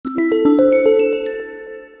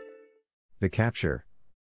the capture,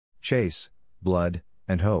 chase, blood,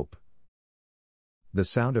 and hope. The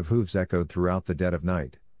sound of hooves echoed throughout the dead of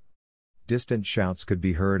night. Distant shouts could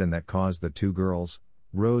be heard, and that caused the two girls,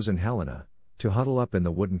 Rose and Helena, to huddle up in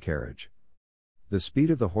the wooden carriage. The speed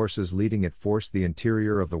of the horses leading it forced the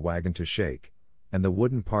interior of the wagon to shake, and the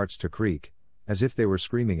wooden parts to creak, as if they were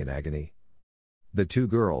screaming in agony. The two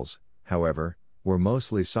girls, however, were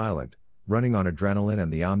mostly silent, running on adrenaline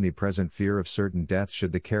and the omnipresent fear of certain death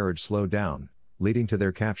should the carriage slow down, leading to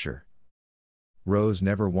their capture. Rose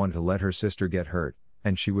never wanted to let her sister get hurt,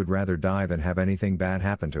 and she would rather die than have anything bad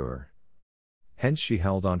happen to her. Hence she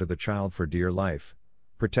held on to the child for dear life,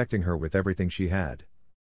 protecting her with everything she had.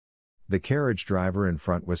 The carriage driver in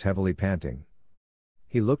front was heavily panting.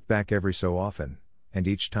 He looked back every so often, and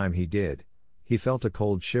each time he did, he felt a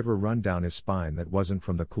cold shiver run down his spine that wasn't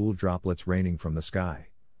from the cool droplets raining from the sky.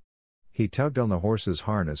 He tugged on the horse's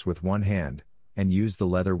harness with one hand, and used the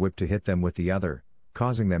leather whip to hit them with the other,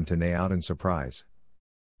 causing them to neigh out in surprise.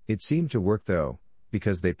 It seemed to work though,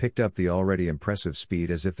 because they picked up the already impressive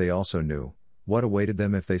speed as if they also knew what awaited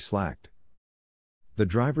them if they slacked. The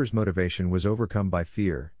driver's motivation was overcome by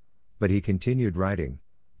fear, but he continued riding,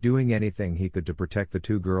 doing anything he could to protect the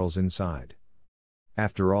two girls inside.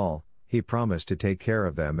 After all, he promised to take care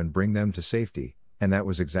of them and bring them to safety, and that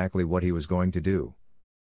was exactly what he was going to do.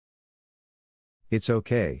 "It's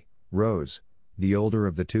okay, Rose," the older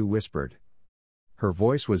of the two whispered. Her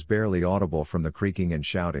voice was barely audible from the creaking and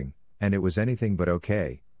shouting, and it was anything but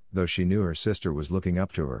okay, though she knew her sister was looking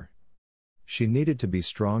up to her. She needed to be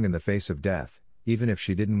strong in the face of death, even if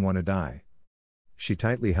she didn't want to die. She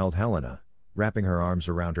tightly held Helena, wrapping her arms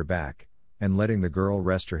around her back, and letting the girl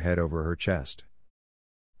rest her head over her chest.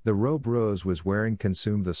 The robe Rose was wearing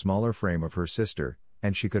consumed the smaller frame of her sister,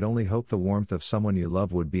 and she could only hope the warmth of someone you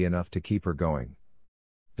love would be enough to keep her going.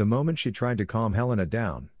 The moment she tried to calm Helena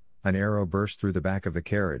down, an arrow burst through the back of the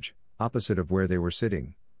carriage, opposite of where they were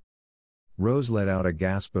sitting. Rose let out a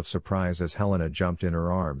gasp of surprise as Helena jumped in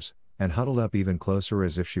her arms, and huddled up even closer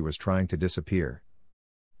as if she was trying to disappear.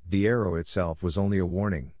 The arrow itself was only a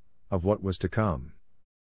warning of what was to come.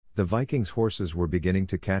 The Vikings' horses were beginning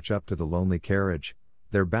to catch up to the lonely carriage,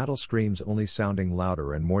 their battle screams only sounding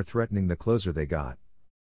louder and more threatening the closer they got.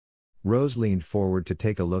 Rose leaned forward to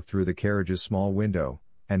take a look through the carriage's small window,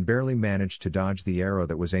 and barely managed to dodge the arrow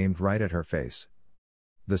that was aimed right at her face.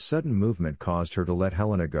 The sudden movement caused her to let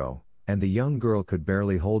Helena go, and the young girl could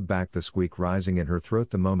barely hold back the squeak rising in her throat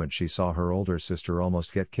the moment she saw her older sister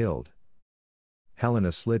almost get killed.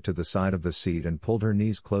 Helena slid to the side of the seat and pulled her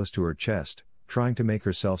knees close to her chest, trying to make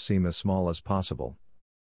herself seem as small as possible.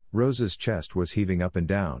 Rose's chest was heaving up and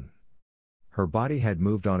down. Her body had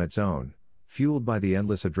moved on its own, fueled by the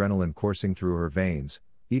endless adrenaline coursing through her veins,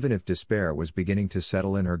 even if despair was beginning to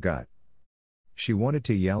settle in her gut. She wanted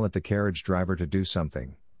to yell at the carriage driver to do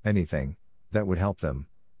something, anything, that would help them,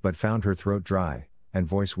 but found her throat dry, and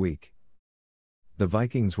voice weak. The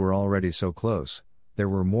Vikings were already so close, there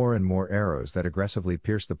were more and more arrows that aggressively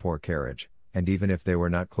pierced the poor carriage, and even if they were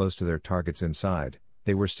not close to their targets inside,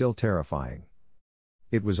 they were still terrifying.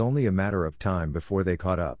 It was only a matter of time before they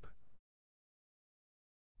caught up.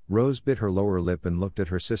 Rose bit her lower lip and looked at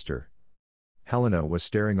her sister. Helena was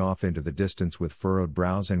staring off into the distance with furrowed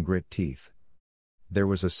brows and grit teeth. There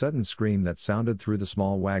was a sudden scream that sounded through the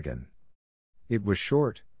small wagon. It was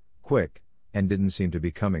short, quick, and didn't seem to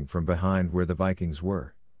be coming from behind where the Vikings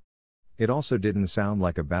were. It also didn't sound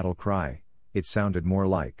like a battle cry, it sounded more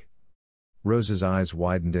like. Rose's eyes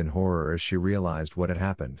widened in horror as she realized what had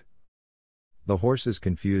happened. The horse's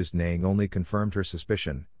confused neighing only confirmed her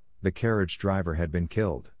suspicion: the carriage driver had been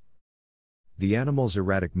killed. The animal's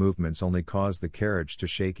erratic movements only caused the carriage to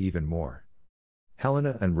shake even more.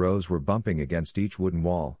 Helena and Rose were bumping against each wooden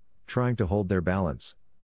wall, trying to hold their balance.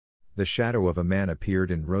 The shadow of a man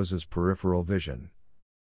appeared in Rose's peripheral vision.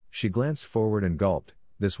 She glanced forward and gulped.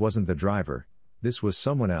 This wasn't the driver, this was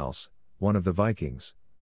someone else, one of the Vikings.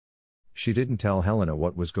 She didn't tell Helena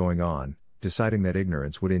what was going on, deciding that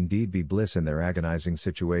ignorance would indeed be bliss in their agonizing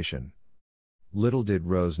situation. Little did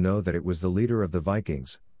Rose know that it was the leader of the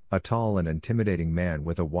Vikings, a tall and intimidating man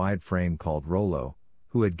with a wide frame called Rollo,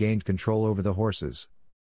 who had gained control over the horses.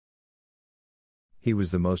 He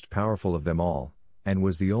was the most powerful of them all, and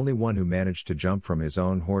was the only one who managed to jump from his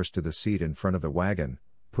own horse to the seat in front of the wagon,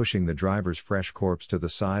 pushing the driver's fresh corpse to the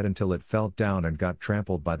side until it fell down and got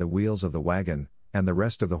trampled by the wheels of the wagon, and the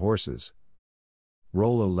rest of the horses.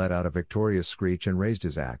 Rollo let out a victorious screech and raised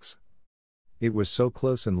his axe. It was so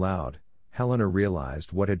close and loud, Helena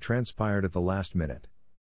realized what had transpired at the last minute.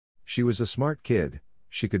 She was a smart kid,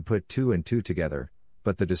 she could put two and two together,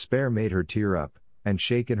 but the despair made her tear up, and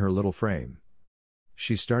shake in her little frame.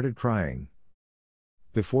 She started crying.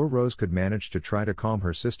 Before Rose could manage to try to calm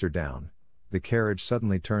her sister down, the carriage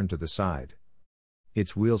suddenly turned to the side.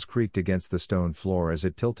 Its wheels creaked against the stone floor as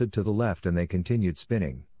it tilted to the left and they continued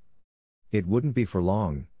spinning. It wouldn't be for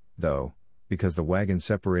long, though, because the wagon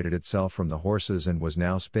separated itself from the horses and was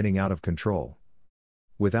now spinning out of control.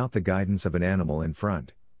 Without the guidance of an animal in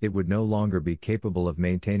front, it would no longer be capable of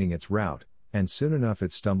maintaining its route, and soon enough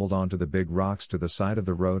it stumbled onto the big rocks to the side of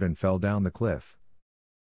the road and fell down the cliff.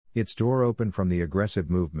 Its door opened from the aggressive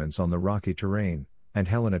movements on the rocky terrain, and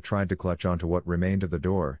Helena tried to clutch onto what remained of the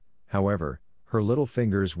door. However, her little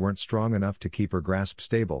fingers weren't strong enough to keep her grasp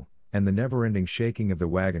stable, and the never-ending shaking of the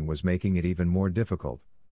wagon was making it even more difficult.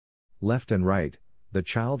 Left and right, the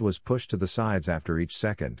child was pushed to the sides after each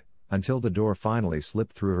second, until the door finally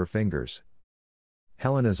slipped through her fingers.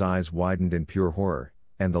 Helena's eyes widened in pure horror,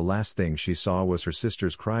 and the last thing she saw was her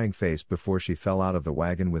sister's crying face before she fell out of the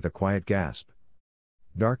wagon with a quiet gasp.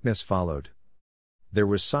 Darkness followed. There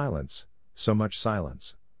was silence, so much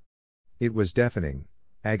silence. It was deafening,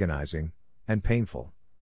 agonizing, and painful.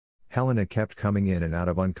 Helena kept coming in and out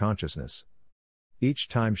of unconsciousness. Each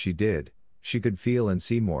time she did, she could feel and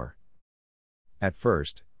see more. At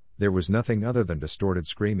first, there was nothing other than distorted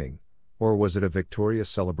screaming, or was it a victorious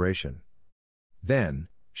celebration? Then,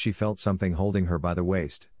 she felt something holding her by the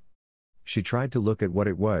waist. She tried to look at what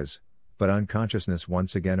it was, but unconsciousness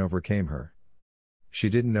once again overcame her. She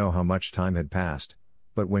didn't know how much time had passed,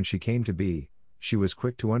 but when she came to be, she was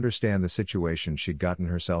quick to understand the situation she'd gotten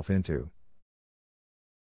herself into.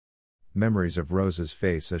 Memories of Rose's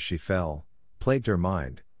face as she fell plagued her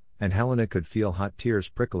mind, and Helena could feel hot tears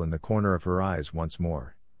prickle in the corner of her eyes once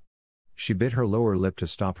more. She bit her lower lip to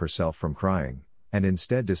stop herself from crying, and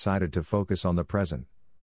instead decided to focus on the present.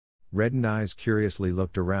 Reddened eyes curiously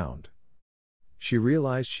looked around. She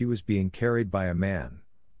realized she was being carried by a man,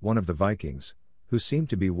 one of the Vikings, who seemed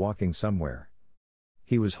to be walking somewhere.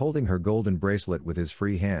 He was holding her golden bracelet with his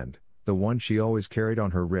free hand, the one she always carried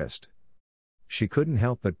on her wrist. She couldn't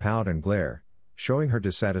help but pout and glare, showing her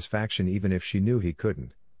dissatisfaction even if she knew he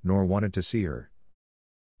couldn't, nor wanted to see her.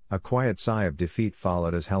 A quiet sigh of defeat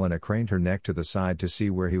followed as Helena craned her neck to the side to see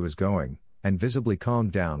where he was going, and visibly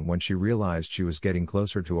calmed down when she realized she was getting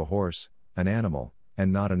closer to a horse, an animal,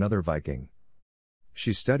 and not another Viking.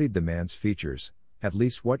 She studied the man's features, at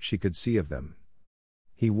least what she could see of them.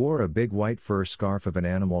 He wore a big white fur scarf of an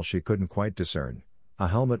animal she couldn't quite discern, a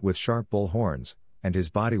helmet with sharp bull horns, and his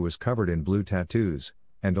body was covered in blue tattoos,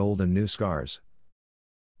 and old and new scars.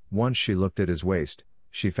 Once she looked at his waist,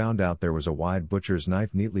 she found out there was a wide butcher's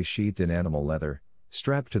knife neatly sheathed in animal leather,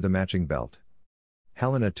 strapped to the matching belt.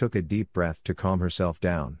 Helena took a deep breath to calm herself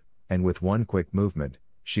down, and with one quick movement,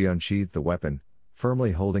 she unsheathed the weapon,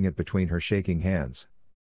 firmly holding it between her shaking hands.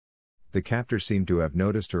 The captor seemed to have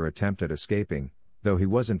noticed her attempt at escaping, though he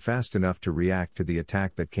wasn't fast enough to react to the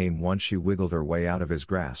attack that came once she wiggled her way out of his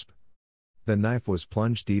grasp. The knife was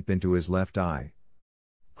plunged deep into his left eye.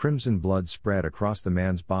 Crimson blood spread across the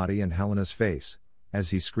man's body and Helena's face,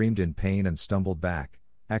 as he screamed in pain and stumbled back,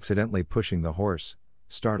 accidentally pushing the horse,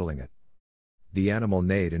 startling it. The animal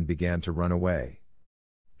neighed and began to run away.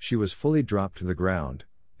 She was fully dropped to the ground,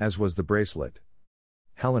 as was the bracelet.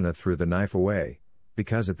 Helena threw the knife away,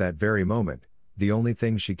 because at that very moment, the only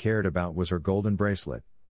thing she cared about was her golden bracelet.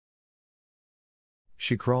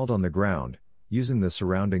 She crawled on the ground, using the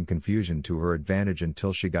surrounding confusion to her advantage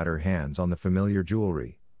until she got her hands on the familiar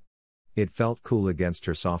jewelry. It felt cool against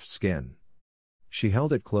her soft skin. She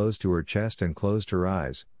held it close to her chest and closed her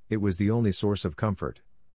eyes. It was the only source of comfort.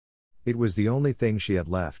 It was the only thing she had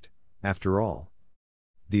left, after all.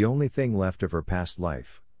 The only thing left of her past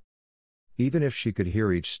life. Even if she could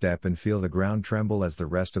hear each step and feel the ground tremble as the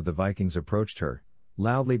rest of the Vikings approached her,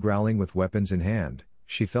 loudly growling with weapons in hand,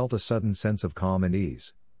 she felt a sudden sense of calm and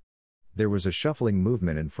ease. There was a shuffling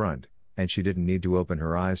movement in front, and she didn't need to open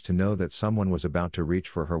her eyes to know that someone was about to reach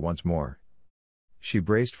for her once more. She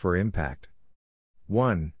braced for impact.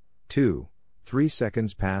 1, 2, 3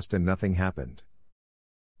 seconds passed and nothing happened.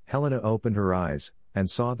 Helena opened her eyes, and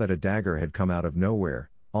saw that a dagger had come out of nowhere,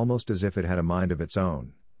 almost as if it had a mind of its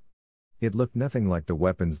own. It looked nothing like the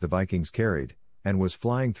weapons the Vikings carried, and was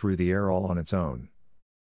flying through the air all on its own.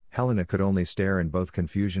 Helena could only stare in both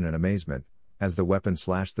confusion and amazement, as the weapon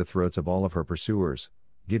slashed the throats of all of her pursuers,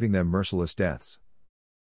 giving them merciless deaths.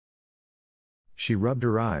 She rubbed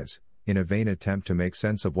her eyes, in a vain attempt to make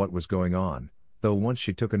sense of what was going on, though once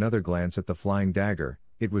she took another glance at the flying dagger,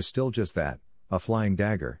 it was still just that, a flying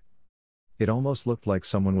dagger. It almost looked like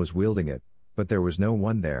someone was wielding it, but there was no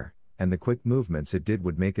one there, and the quick movements it did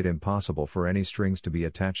would make it impossible for any strings to be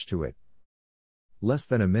attached to it. Less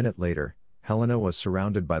than a minute later, Helena was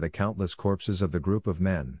surrounded by the countless corpses of the group of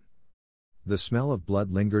men. The smell of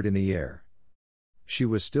blood lingered in the air. She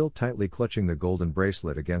was still tightly clutching the golden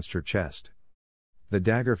bracelet against her chest. The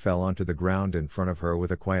dagger fell onto the ground in front of her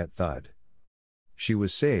with a quiet thud. She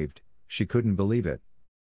was saved, she couldn't believe it.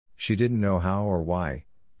 She didn't know how or why,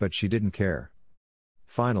 but she didn't care.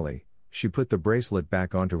 Finally, she put the bracelet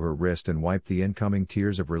back onto her wrist and wiped the incoming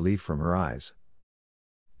tears of relief from her eyes.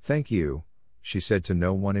 "Thank you," she said to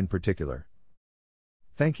no one in particular.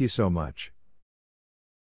 "Thank you so much."